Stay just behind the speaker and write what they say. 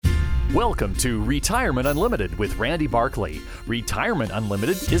Welcome to Retirement Unlimited with Randy Barkley. Retirement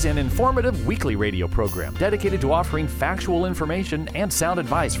Unlimited is an informative weekly radio program dedicated to offering factual information and sound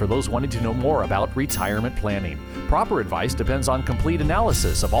advice for those wanting to know more about retirement planning. Proper advice depends on complete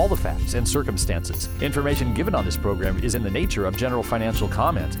analysis of all the facts and circumstances. Information given on this program is in the nature of general financial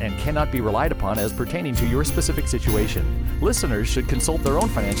comment and cannot be relied upon as pertaining to your specific situation. Listeners should consult their own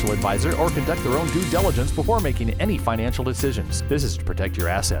financial advisor or conduct their own due diligence before making any financial decisions. This is to protect your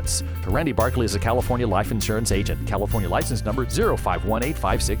assets. Randy Barkley is a California life insurance agent. California license number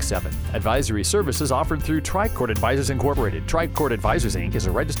 0518567. Advisory services offered through Tricord Advisors Incorporated. Tricord Advisors Inc. is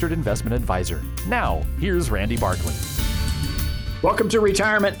a registered investment advisor. Now, here's Randy Barkley. Welcome to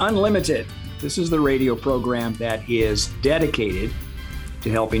Retirement Unlimited. This is the radio program that is dedicated to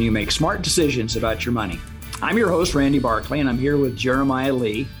helping you make smart decisions about your money. I'm your host, Randy Barkley, and I'm here with Jeremiah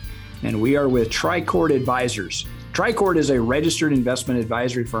Lee, and we are with Tricord Advisors. Tricord is a registered investment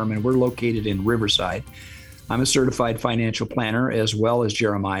advisory firm, and we're located in Riverside. I'm a certified financial planner as well as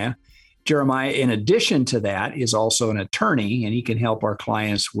Jeremiah. Jeremiah, in addition to that, is also an attorney, and he can help our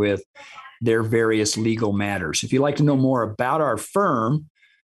clients with their various legal matters. If you'd like to know more about our firm,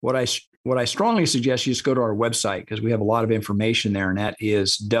 what I strongly suggest you just go to our website because we have a lot of information there, and that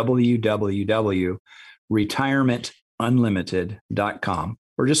is www.retirementunlimited.com,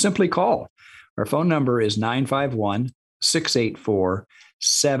 or just simply call. Our phone number is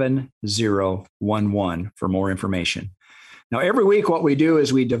 951-684-7011 for more information. Now, every week, what we do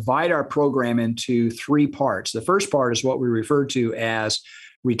is we divide our program into three parts. The first part is what we refer to as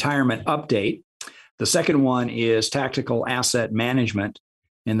retirement update. The second one is tactical asset management.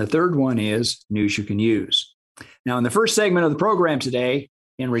 And the third one is news you can use. Now, in the first segment of the program today,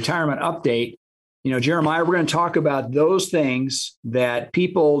 in retirement update, Jeremiah, we're going to talk about those things that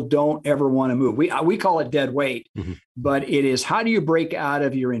people don't ever want to move. We call it dead weight, but it is how do you break out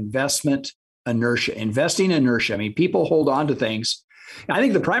of your investing inertia. I mean, people hold on to things. I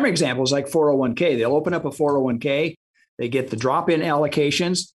think the primary example is like 401k. They'll open up a 401k, they get the drop-in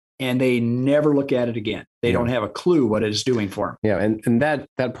allocations, and they never look at it again. They don't have a clue what it is doing for them. Yeah, and that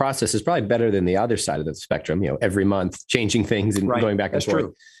process is probably better than the other side of the spectrum. Every month changing things and going back and forth.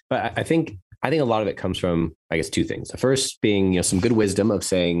 True. But I think a lot of it comes from, I guess, two things. The first being, some good wisdom of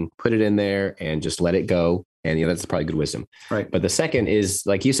saying, put it in there and just let it go. And, that's probably good wisdom. Right. But the second is,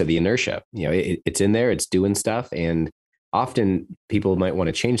 like you said, the inertia, it's in there, it's doing stuff. And often people might want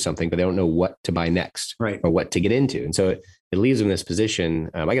to change something, but they don't know what to buy next, right, or what to get into. And so it leaves them in this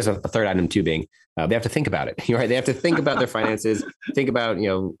position. I guess a third item too being, they have to think about it, right? They have to think about their finances, think about,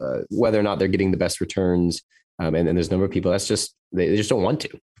 whether or not they're getting the best returns. And there's a number of people they just don't want to.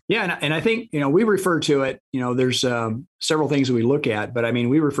 Yeah. And I think, we refer to it, there's several things that we look at, but I mean,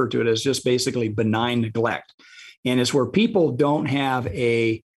 we refer to it as just basically benign neglect. And it's where people don't have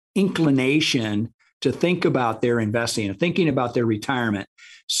a inclination to think about their investing and thinking about their retirement.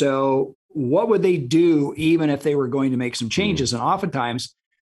 So what would they do even if they were going to make some changes? And oftentimes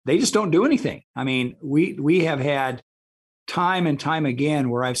they just don't do anything. I mean, we have had time and time again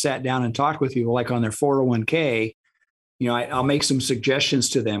where I've sat down and talked with people like on their 401k. I'll make some suggestions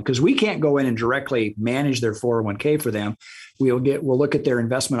to them because we can't go in and directly manage their 401k for them. We'll look at their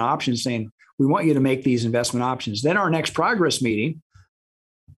investment options saying, we want you to make these investment options. Then our next progress meeting,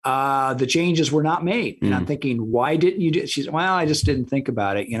 the changes were not made. And I'm thinking, why didn't you do it? She's, well, I just didn't think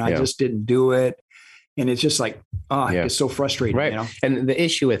about it. I just didn't do it. And it's just like, it's so frustrating. Right. And the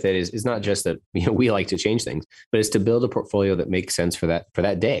issue with it is not just that, we like to change things, but it's to build a portfolio that makes sense for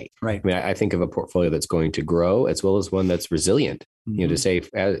that day. Right. I mean, I think of a portfolio that's going to grow as well as one that's resilient, to say,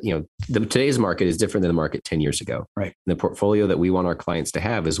 today's market is different than the market 10 years ago. Right. And the portfolio that we want our clients to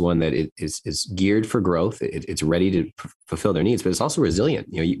have is one that is geared for growth. It's ready to fulfill their needs, but it's also resilient.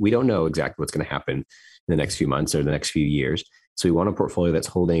 We don't know exactly what's going to happen in the next few months or the next few years. So we want a portfolio that's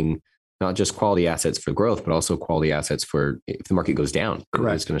holding not just quality assets for growth, but also quality assets for if the market goes down,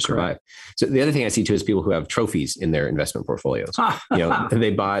 it's going to survive. So the other thing I see too is people who have trophies in their investment portfolios.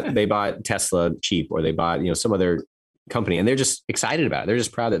 They bought Tesla cheap, or they bought, some other company, and they're just excited about it. They're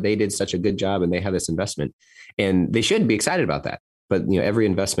just proud that they did such a good job and they have this investment, and they should be excited about that. But, every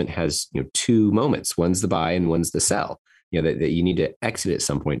investment has, two moments. One's the buy and one's the sell, that you need to exit at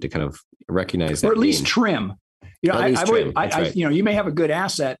some point to kind of recognize that. Or at least trim. You may have a good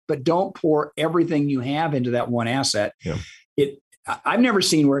asset, but don't pour everything you have into that one asset. Yeah. I've never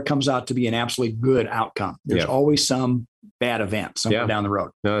seen where it comes out to be an absolutely good outcome. There's always some bad event somewhere down the road.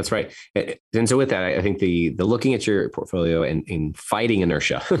 No, that's right. And so with that, I think the looking at your portfolio and fighting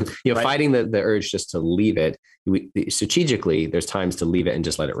inertia, fighting the urge just to leave it, strategically, there's times to leave it and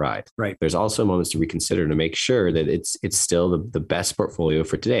just let it ride. Right. There's also moments to reconsider to make sure that it's still the best portfolio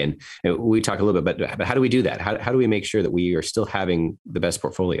for today. And we talk a little bit about how do we do that? How do we make sure that we are still having the best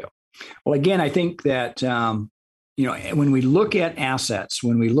portfolio? Well, again, I think that, when we look at assets,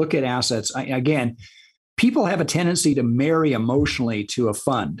 again, people have a tendency to marry emotionally to a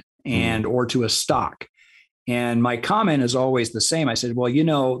fund or to a stock. And my comment is always the same. I said,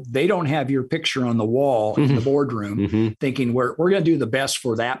 well, they don't have your picture on the wall in the boardroom thinking we're going to do the best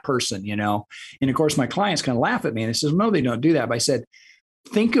for that person, And of course, my clients kind of laugh at me and they said, no, they don't do that. But I said,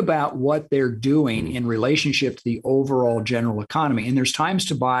 think about what they're doing in relationship to the overall general economy. And there's times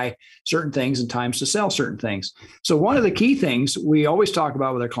to buy certain things and times to sell certain things. So one of the key things we always talk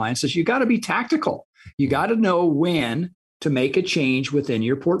about with our clients is you got to be tactical. You got to know when to make a change within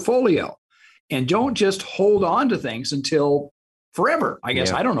your portfolio and don't just hold on to things until forever. I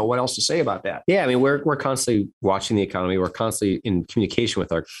guess I don't know what else to say about that. Yeah. I mean, we're constantly watching the economy. We're constantly in communication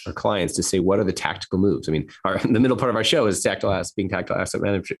with our clients to say, what are the tactical moves? I mean, the middle part of our show is tactical asset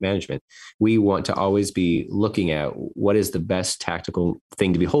management. We want to always be looking at what is the best tactical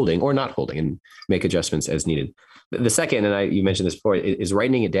thing to be holding or not holding and make adjustments as needed. The second, and you mentioned this before, is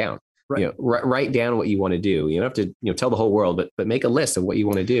writing it down. Right. Write down what you want to do. You don't have to, tell the whole world, but make a list of what you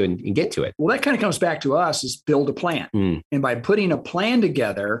want to do and get to it. Well, that kind of comes back to us is build a plan. And by putting a plan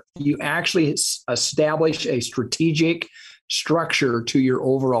together, you actually establish a strategic structure to your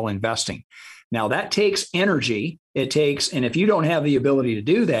overall investing. Now that takes energy. And if you don't have the ability to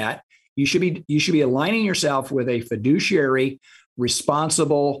do that, you should be aligning yourself with a fiduciary,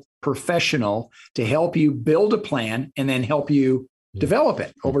 responsible professional to help you build a plan and then help you develop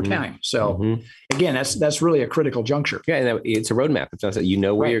it over time. So again, that's really a critical juncture. Yeah. And it's a roadmap. It's not that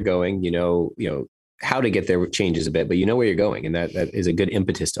where you're going, how to get there changes a bit, but where you're going. And that is a good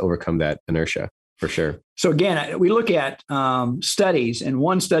impetus to overcome that inertia for sure. So again, we look at studies, and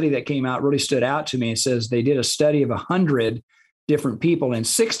one study that came out really stood out to me. It says they did a study of 100 different people, and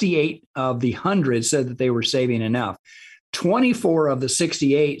 68 of the 100 said that they were saving enough. 24 of the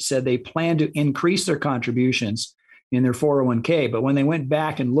 68 said they planned to increase their contributions in their 401k. But when they went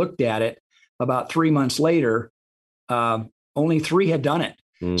back and looked at it about 3 months later, only 3 had done it.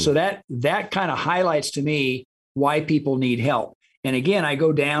 So that kind of highlights to me why people need help. And again, I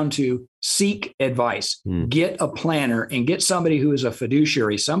go down to seek advice, get a planner and get somebody who is a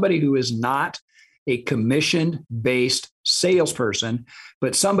fiduciary, somebody who is not a commission-based salesperson,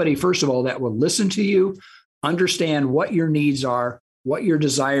 but somebody, first of all, that will listen to you, understand what your needs are, what your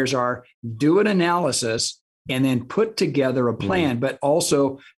desires are, do an analysis, and then put together a plan, but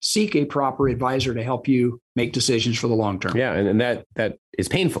also seek a proper advisor to help you make decisions for the long term. Yeah. And that is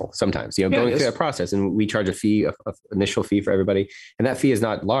painful sometimes, going through that process. And we charge a fee, a initial fee for everybody. And that fee is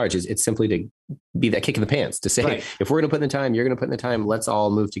not large. It's simply to be that kick in the pants to say, if we're going to put in the time, you're going to put in the time, let's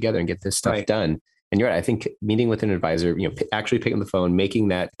all move together and get this stuff done. And you're right. I think meeting with an advisor, actually picking up the phone, making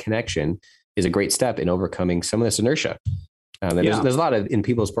that connection is a great step in overcoming some of this inertia. There's a lot of in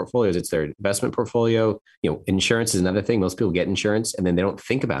people's portfolios. It's their investment portfolio. Insurance is another thing. Most people get insurance and then they don't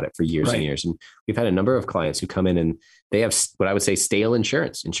think about it for years and years. And we've had a number of clients who come in and they have what I would say stale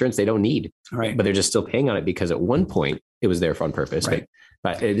insurance they don't need, but they're just still paying on it because at one point it was there for on purpose.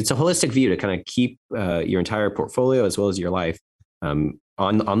 But it's a holistic view to kind of keep your entire portfolio as well as your life on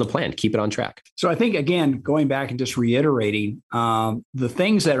the plan, keep it on track. So I think, again, going back and just reiterating, the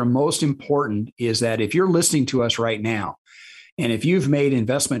things that are most important is that if you're listening to us right now, and if you've made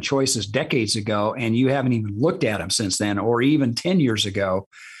investment choices decades ago and you haven't even looked at them since then, or even 10 years ago,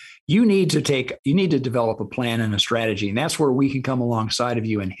 you need to develop a plan and a strategy. And that's where we can come alongside of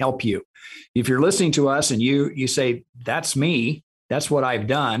you and help you. If you're listening to us and you say, that's me, that's what I've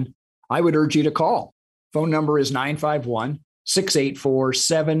done, I would urge you to call. Phone number is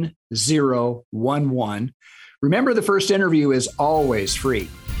 951-684-7011. Remember, the first interview is always free.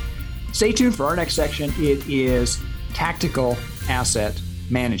 Stay tuned for our next section. It is tactical asset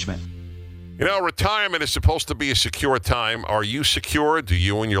management. Retirement is supposed to be a secure time. Are you secure? Do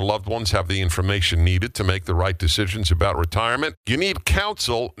you and your loved ones have the information needed to make the right decisions about retirement? You need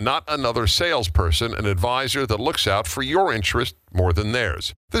counsel, not another salesperson, an advisor that looks out for your interest more than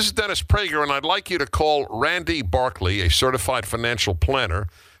theirs. This is Dennis Prager, and I'd like you to call Randy Barkley, a certified financial planner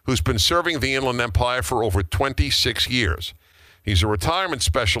who's been serving the Inland Empire for over 26 years. He's a retirement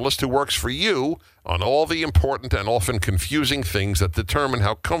specialist who works for you on all the important and often confusing things that determine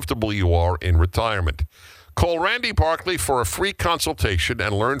how comfortable you are in retirement. Call Randy Barkley for a free consultation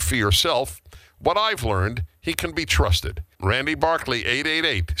and learn for yourself what I've learned. He can be trusted. Randy Barkley,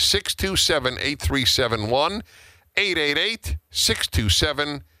 888-627-8371,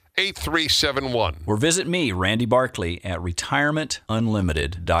 888-627-8371. Or visit me, Randy Barkley, at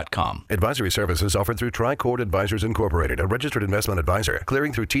retirementunlimited.com. Advisory services offered through Tricord Advisors Incorporated, a registered investment advisor,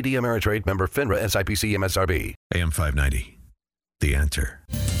 clearing through TD Ameritrade, member FINRA, SIPC, MSRB. AM 590, The Answer.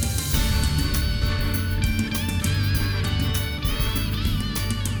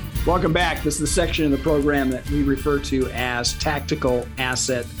 Welcome back. This is the section of the program that we refer to as tactical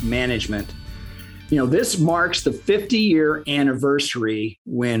asset management. You know, this marks the 50-year anniversary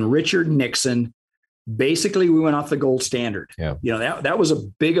when Richard Nixon, basically we went off the gold standard. Yeah. You know, that was a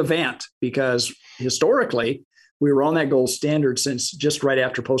big event because historically we were on that gold standard since just right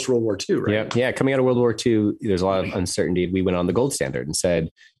after post-World War II, right? Yeah. Coming out of World War II, there's a lot of uncertainty. We went on the gold standard and said,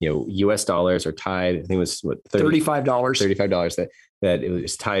 US dollars are tied. I think it was $35. $35 that it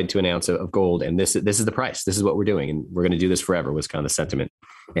was tied to an ounce of gold. And this is the price. This is what we're doing. And we're going to do this forever was kind of the sentiment.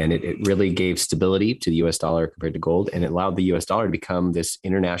 And it really gave stability to the US dollar compared to gold. And it allowed the US dollar to become this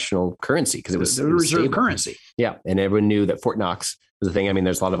international currency because it was the reserve stable currency. Yeah. And everyone knew that Fort Knox was a thing. I mean,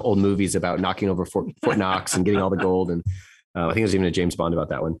 there's a lot of old movies about knocking over Fort Knox and getting all the gold. And I think there's even a James Bond about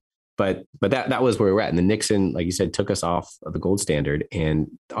that one. But that was where we were at. And then Nixon, like you said, took us off of the gold standard and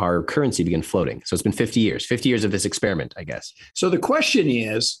our currency began floating. So it's been 50 years of this experiment, I guess. So the question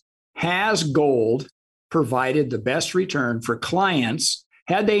is, has gold provided the best return for clients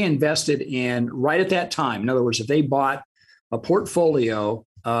had they invested in right at that time? In other words, if they bought a portfolio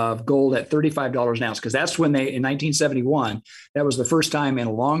of gold at $35 an ounce, because that's when in 1971, that was the first time in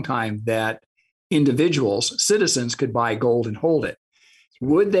a long time that individuals, citizens could buy gold and hold it.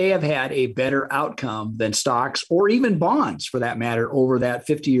 Would they have had a better outcome than stocks or even bonds, for that matter, over that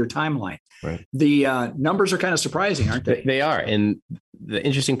 50-year timeline? Right. The numbers are kind of surprising, aren't they? They are. And the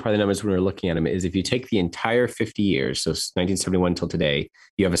interesting part of the numbers when we're looking at them is if you take the entire 50 years, so 1971 till today,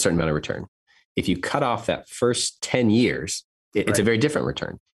 you have a certain amount of return. If you cut off that first 10 years, it's a very different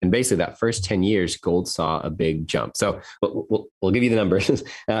return. And basically that first 10 years, gold saw a big jump. So we'll give you the numbers. So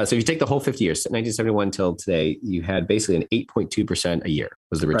if you take the whole 50 years, 1971 till today, you had basically an 8.2% a year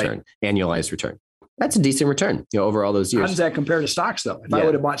was the return, annualized return. That's a decent return, over all those years. How does that compare to stocks, though? If I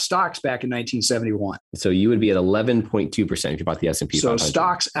would have bought stocks back in 1971. So you would be at 11.2% if you bought the S&P 500. So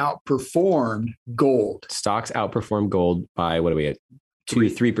stocks outperformed gold. Stocks outperformed gold by, what are we at?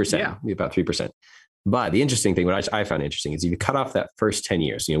 3%. Yeah. About 3%. But the interesting thing, what I found interesting is if you cut off that first 10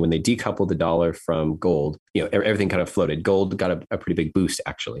 years, when they decoupled the dollar from gold, everything kind of floated. Gold got a pretty big boost,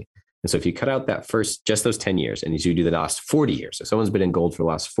 actually. And so if you cut out just those 10 years, and as you do the last 40 years, so someone's been in gold for the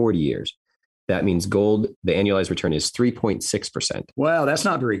last 40 years, that means gold, the annualized return is 3.6%. Wow, that's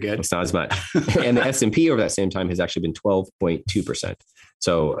not very good. It's not as much. And the S&P over that same time has actually been 12.2%.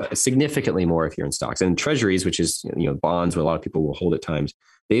 So significantly more if you're in stocks. And treasuries, which is bonds, where a lot of people will hold at times,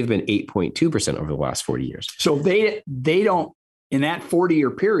 they've been 8.2% over the last 40 years. So they don't, in that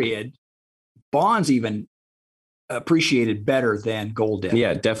 40-year period, bonds even appreciated better than gold did.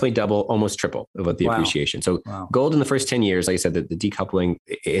 Yeah, definitely double, almost triple of what the appreciation. So gold in the first 10 years, like I said, the decoupling,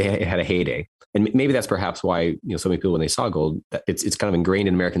 it had a heyday. And maybe that's perhaps why, so many people, when they saw gold, it's kind of ingrained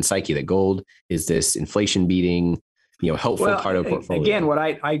in American psyche that gold is this inflation beating, helpful part of the portfolio. Again, what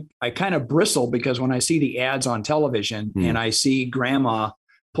I kind of bristle because when I see the ads on television and I see grandma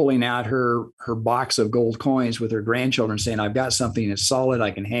pulling out her box of gold coins with her grandchildren saying, I've got something that's solid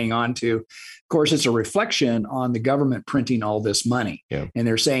I can hang on to. Of course, it's a reflection on the government printing all this money. Yeah. And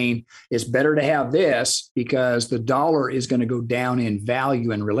they're saying it's better to have this because the dollar is going to go down in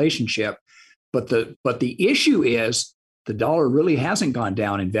value and relationship. But the issue is the dollar really hasn't gone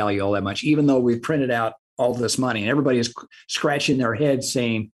down in value all that much, even though we've printed out all this money. And everybody is scratching their head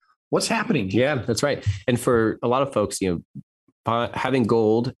saying, what's happening here? Yeah, that's right. And for a lot of folks, having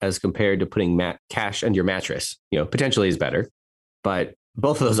gold as compared to putting cash under your mattress, potentially is better. But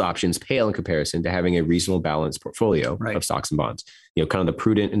both of those options pale in comparison to having a reasonable balanced portfolio of stocks and bonds. Kind of the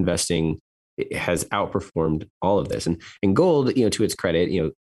prudent investing has outperformed all of this. And gold, to its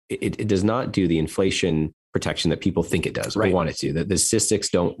credit, it does not do the inflation protection that people think it does or want it to. The statistics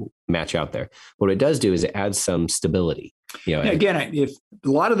don't match out there. What it does do is it adds some stability. Again, if a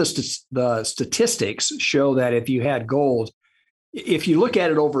lot of the statistics show that if you had gold, if you look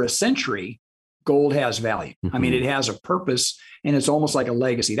at it over a century, gold has value. Mm-hmm. I mean, it has a purpose and it's almost like a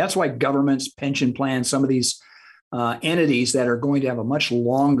legacy. That's why governments, pension plans, some of these entities that are going to have a much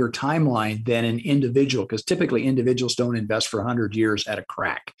longer timeline than an individual, because typically individuals don't invest for 100 years at a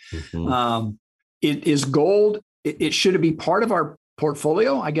crack. Mm-hmm. It is gold. It should be part of our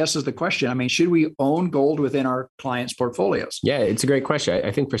portfolio, I guess, is the question. I mean, should we own gold within our clients' portfolios? Yeah, it's a great question.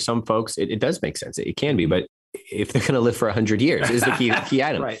 I think for some folks, it does make sense. It can be, but if they're going to live for 100 years is the key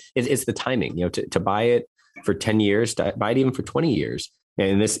item. Right. It's the timing, to buy it for 10 years, to buy it even for 20 years. And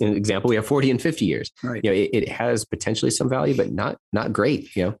in this example, we have 40 and 50 years. Right. It has potentially some value, but not great.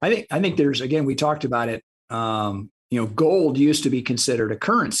 I think there's, again, we talked about it. Gold used to be considered a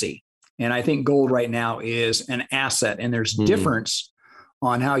currency. And I think gold right now is an asset, and there's difference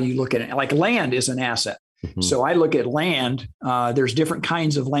on how you look at it. Like land is an asset. Mm-hmm. So I look at land, there's different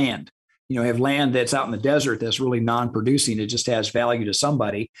kinds of land. You have land that's out in the desert that's really non-producing. It just has value to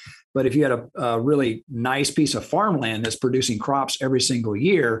somebody. But if you had a really nice piece of farmland that's producing crops every single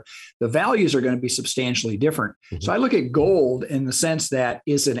year, the values are going to be substantially different. Mm-hmm. So I look at gold in the sense that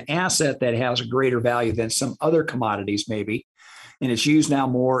it's an asset that has a greater value than some other commodities maybe. And it's used now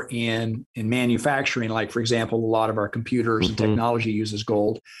more in manufacturing. Like, for example, a lot of our computers and technology uses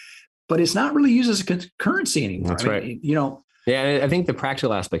gold, but it's not really used as a currency anymore. That's right. Yeah, I think the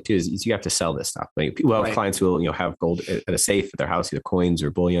practical aspect too is you have to sell this stuff. Like, people have clients who will have gold at a safe at their house, either coins or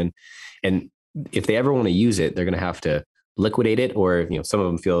bullion, and if they ever want to use it, they're going to have to liquidate it, or some of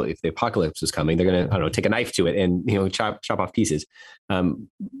them feel if the apocalypse is coming, they're going to take a knife to it and chop off pieces.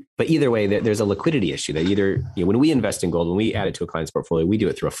 But either way, there's a liquidity issue that either when we invest in gold, when we add it to a client's portfolio, we do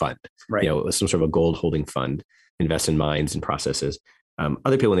it through a fund, right? Some sort of a gold holding fund, invest in mines and processes.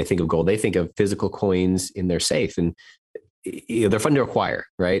 Other people, when they think of gold, they think of physical coins in their safe, and they're fun to acquire,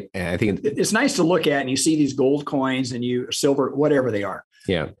 right? And I think it's nice to look at, and you see these gold coins and silver, whatever they are.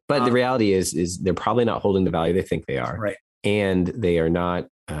 Yeah, but the reality is they're probably not holding the value they think they are, right? And they are not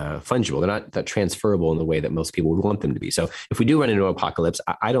fungible. They're not that transferable in the way that most people would want them to be. So if we do run into an apocalypse,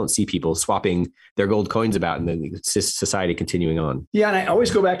 I don't see people swapping their gold coins about and then society continuing on. Yeah. And I always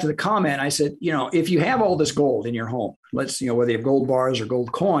go back to the comment. I said, if you have all this gold in your home, whether you have gold bars or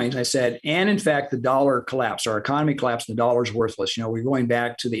gold coins, I said, and in fact, the dollar collapsed, our economy collapsed, the dollar's worthless. We're going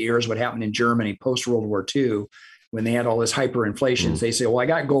back to the eras, what happened in Germany post-World War II, when they had all this hyperinflation. They say, well, I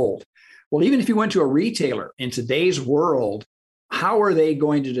got gold. Well, even if you went to a retailer in today's world, how are they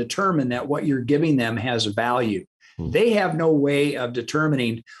going to determine that what you're giving them has value? They have no way of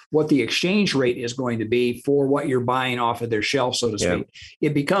determining what the exchange rate is going to be for what you're buying off of their shelf, so to speak.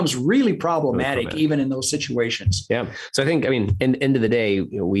 It becomes really problematic even in those situations. Yeah. So I think, end of the day,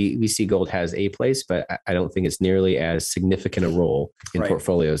 we see gold has a place, but I don't think it's nearly as significant a role in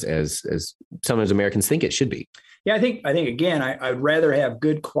portfolios as sometimes Americans think it should be. Yeah, I think again, I'd rather have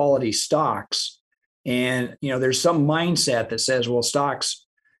good quality stocks. And, there's some mindset that says, well, stocks,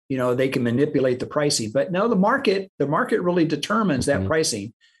 they can manipulate the pricing, but no, the market really determines that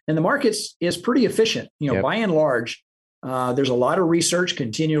pricing, and the market is pretty efficient. By and large, there's a lot of research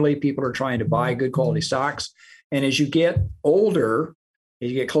continually. People are trying to buy good quality stocks. And as you get older, as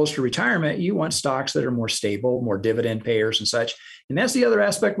you get close to retirement, you want stocks that are more stable, more dividend payers and such. And that's the other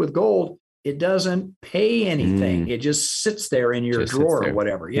aspect with gold. It doesn't pay anything. It just sits there in your drawer or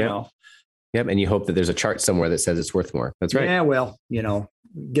whatever, you know. Yep. And you hope that there's a chart somewhere that says it's worth more. That's right. Yeah. Well,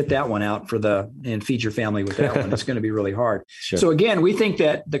 get that one out and feed your family with that one. It's going to be really hard. Sure. So again, we think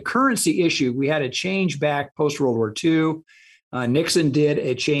that the currency issue, we had a change back post World War II. Nixon did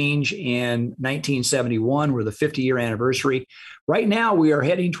a change in 1971. We're the 50-year anniversary. Right now, we are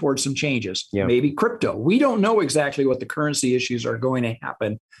heading towards some changes, maybe crypto. We don't know exactly what the currency issues are going to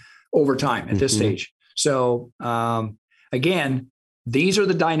happen over time at this stage. So again, these are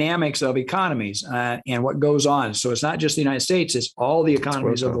the dynamics of economies and what goes on. So it's not just the United States; it's all the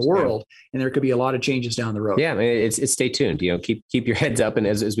economies of the world, and there could be a lot of changes down the road. Yeah, it's stay tuned. Keep your heads up, and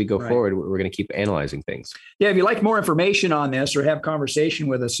as we go forward, we're going to keep analyzing things. Yeah, if you'd like more information on this or have conversation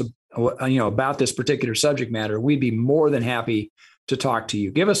with us, about this particular subject matter, we'd be more than happy to talk to you.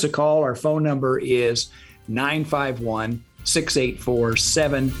 Give us a call. Our phone number is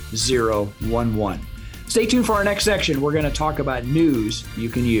 951-684-7011. Stay tuned for our next section. We're going to talk about news you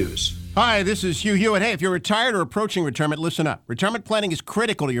can use. Hi, this is Hugh Hewitt. Hey, if you're retired or approaching retirement, listen up. Retirement planning is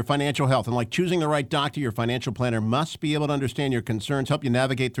critical to your financial health, and like choosing the right doctor, your financial planner must be able to understand your concerns, help you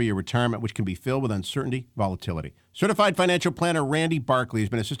navigate through your retirement, which can be filled with uncertainty, volatility. Certified financial planner Randy Barkley has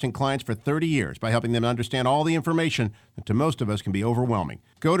been assisting clients for 30 years by helping them understand all the information that to most of us can be overwhelming.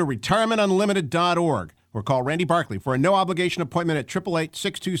 Go to retirementunlimited.org or call Randy Barkley for a no-obligation appointment at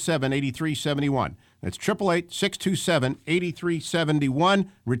 888-627-8371. That's 888-627-8371,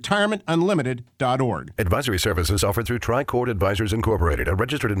 retirementunlimited.org. Advisory services offered through Tricord Advisors Incorporated, a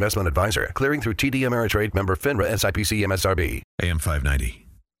registered investment advisor, clearing through TD Ameritrade, member FINRA, SIPC, MSRB. AM 590,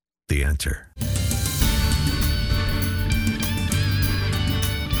 The Answer.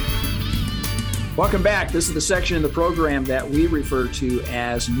 Welcome back. This is the section of the program that we refer to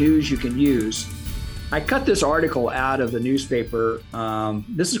as News You Can Use. I cut this article out of the newspaper.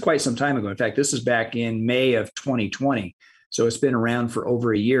 This is quite some time ago. In fact, this is back in May of 2020. So it's been around for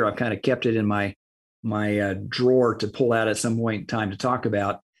over a year. I've kind of kept it in my drawer to pull out at some point in time to talk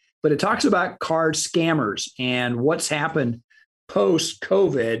about. But it talks about card scammers and what's happened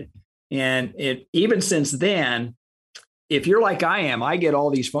post-COVID. And even since then, if you're like I am, I get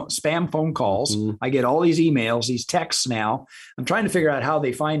all these spam phone calls. Mm-hmm. I get all these emails, these texts now. I'm trying to figure out how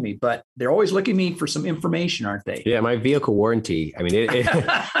they find me, but they're always looking at me for some information, aren't they? Yeah, my vehicle warranty. I mean,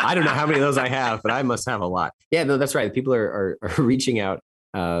 I don't know how many of those I have, but I must have a lot. Yeah, no, that's right. People are reaching out,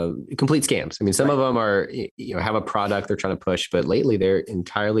 complete scams. I mean, some of them are, have a product they're trying to push, but lately they're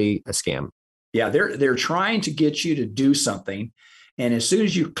entirely a scam. Yeah, they're trying to get you to do something. And as soon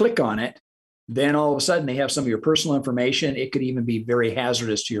as you click on it, then all of a sudden they have some of your personal information. It could even be very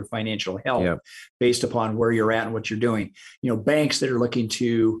hazardous to your financial health based upon where you're at and what you're doing. Banks that are looking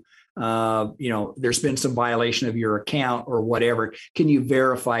to, there's been some violation of your account or whatever. Can you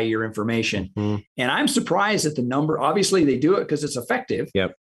verify your information? Mm-hmm. And I'm surprised at the number. Obviously, they do it because it's effective.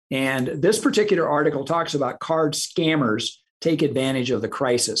 Yep. And this particular article talks about card scammers take advantage of the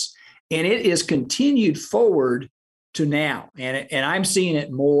crisis. And it is continued forward to now. And I'm seeing it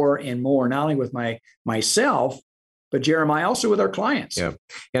more and more, not only with myself, but Jeremiah, also with our clients. Yeah.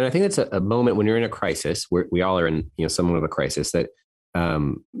 And I think it's a moment when you're in a crisis, where we all are in, somewhat of a crisis, that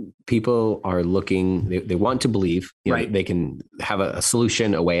people are looking, they want to believe, they can have a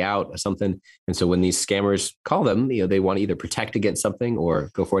solution, a way out, or something. And so when these scammers call them, they want to either protect against something or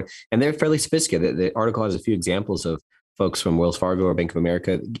go for it. And they're fairly sophisticated. The article has a few examples of folks from Wells Fargo or Bank of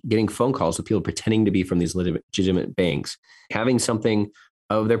America getting phone calls with people pretending to be from these legitimate banks, having something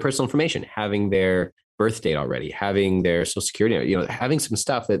of their personal information, having their birth date already, having their social security, having some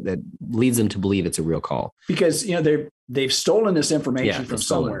stuff that leads them to believe it's a real call. Because, they've stolen this information from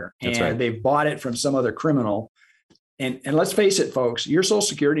somewhere and they've bought it from some other criminal. And let's face it, folks, your social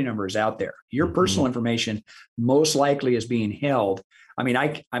security number is out there. Your personal information most likely is being held. I mean,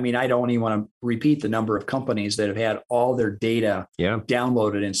 I don't even want to repeat the number of companies that have had all their data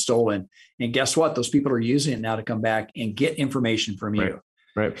downloaded and stolen. And guess what? Those people are using it now to come back and get information from you.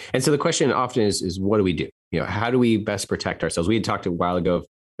 Right. And so the question often is what do we do? How do we best protect ourselves? We had talked a while ago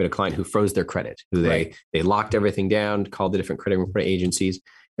with a client who froze their credit, who they locked everything down, called the different credit reporting agencies.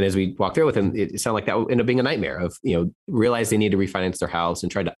 And as we walked through with them, it sounded like that would end up being a nightmare of, realize they need to refinance their house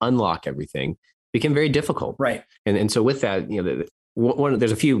and try to unlock everything. It became very difficult. Right. And so with that,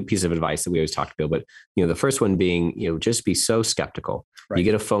 there's a few pieces of advice that we always talk to people, but the first one being, just be so skeptical. Right. You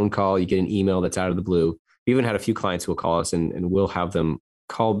get a phone call, you get an email that's out of the blue. We even had a few clients who will call us and we'll have them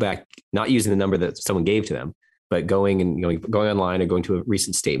call back, not using the number that someone gave to them, but going online or going to a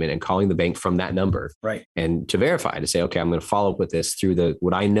recent statement and calling the bank from that number. Right. And to verify, to say, okay, I'm going to follow up with this through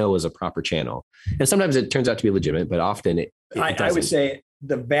what I know is a proper channel. And sometimes it turns out to be legitimate, but often I would say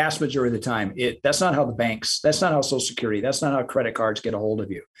the vast majority of the time, that's not how the banks, that's not how Social Security, that's not how credit cards get a hold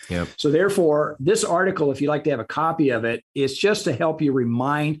of you. Yep. So therefore, this article, if you'd like to have a copy of it, it's just to help you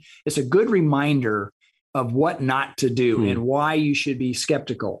it's a good reminder of what not to do and why you should be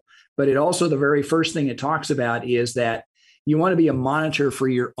skeptical. But it also, the very first thing it talks about is that you want to be a monitor for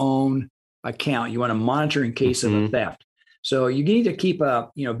your own account. You want to monitor in case of a theft. So you need to keep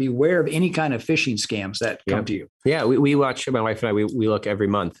beware of any kind of phishing scams that come to you. Yeah, we watch, my wife and I, we look every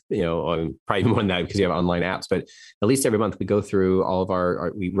month, on probably more than that because you have online apps, but at least every month we go through all of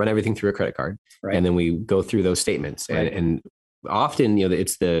we run everything through a credit card, and then we go through those statements. And often,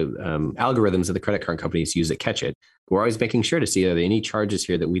 it's the algorithms that the credit card companies use that catch it. We're always making sure to see, are there any charges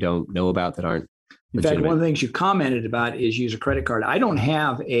here that we don't know about that aren't legitimate? In fact, one of the things you commented about is use a credit card. I don't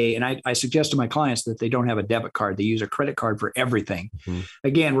have and I suggest to my clients that they don't have a debit card. They use a credit card for everything. Mm-hmm.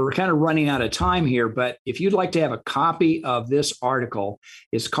 Again, we're kind of running out of time here, but if you'd like to have a copy of this article,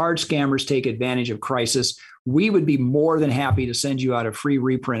 it's Card Scammers Take Advantage of Crisis. We would be more than happy to send you out a free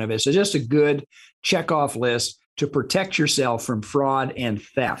reprint of it. So just a good checkoff list to protect yourself from fraud and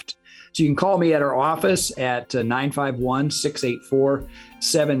theft. So you can call me at our office at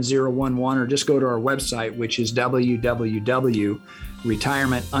 951-684-7011, or just go to our website, which is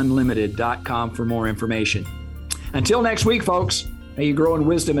www.retirementunlimited.com for more information. Until next week, folks, may you grow in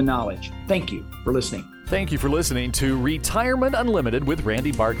wisdom and knowledge. Thank you for listening. Thank you for listening to Retirement Unlimited with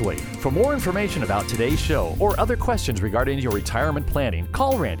Randy Barkley. For more information about today's show or other questions regarding your retirement planning,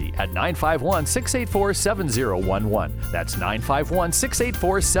 call Randy at 951-684-7011. That's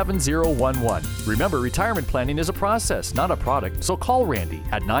 951-684-7011. Remember, retirement planning is a process, not a product, so call Randy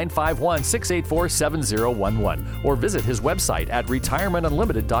at 951-684-7011 or visit his website at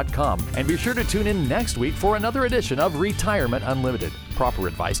retirementunlimited.com. And be sure to tune in next week for another edition of Retirement Unlimited. Proper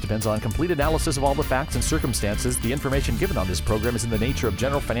advice depends on complete analysis of all the facts and circumstances. The information given on this program is in the nature of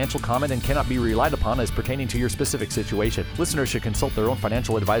general financial comment and cannot be relied upon as pertaining to your specific situation. Listeners should consult their own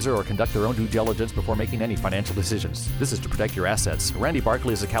financial advisor or conduct their own due diligence before making any financial decisions. This is to protect your assets. Randy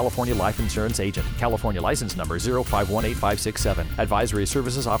Barkley is a California life insurance agent. California license number 0518567. Advisory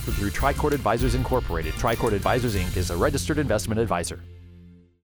services offered through Tricord Advisors Incorporated. Tricord Advisors Inc. is a registered investment advisor.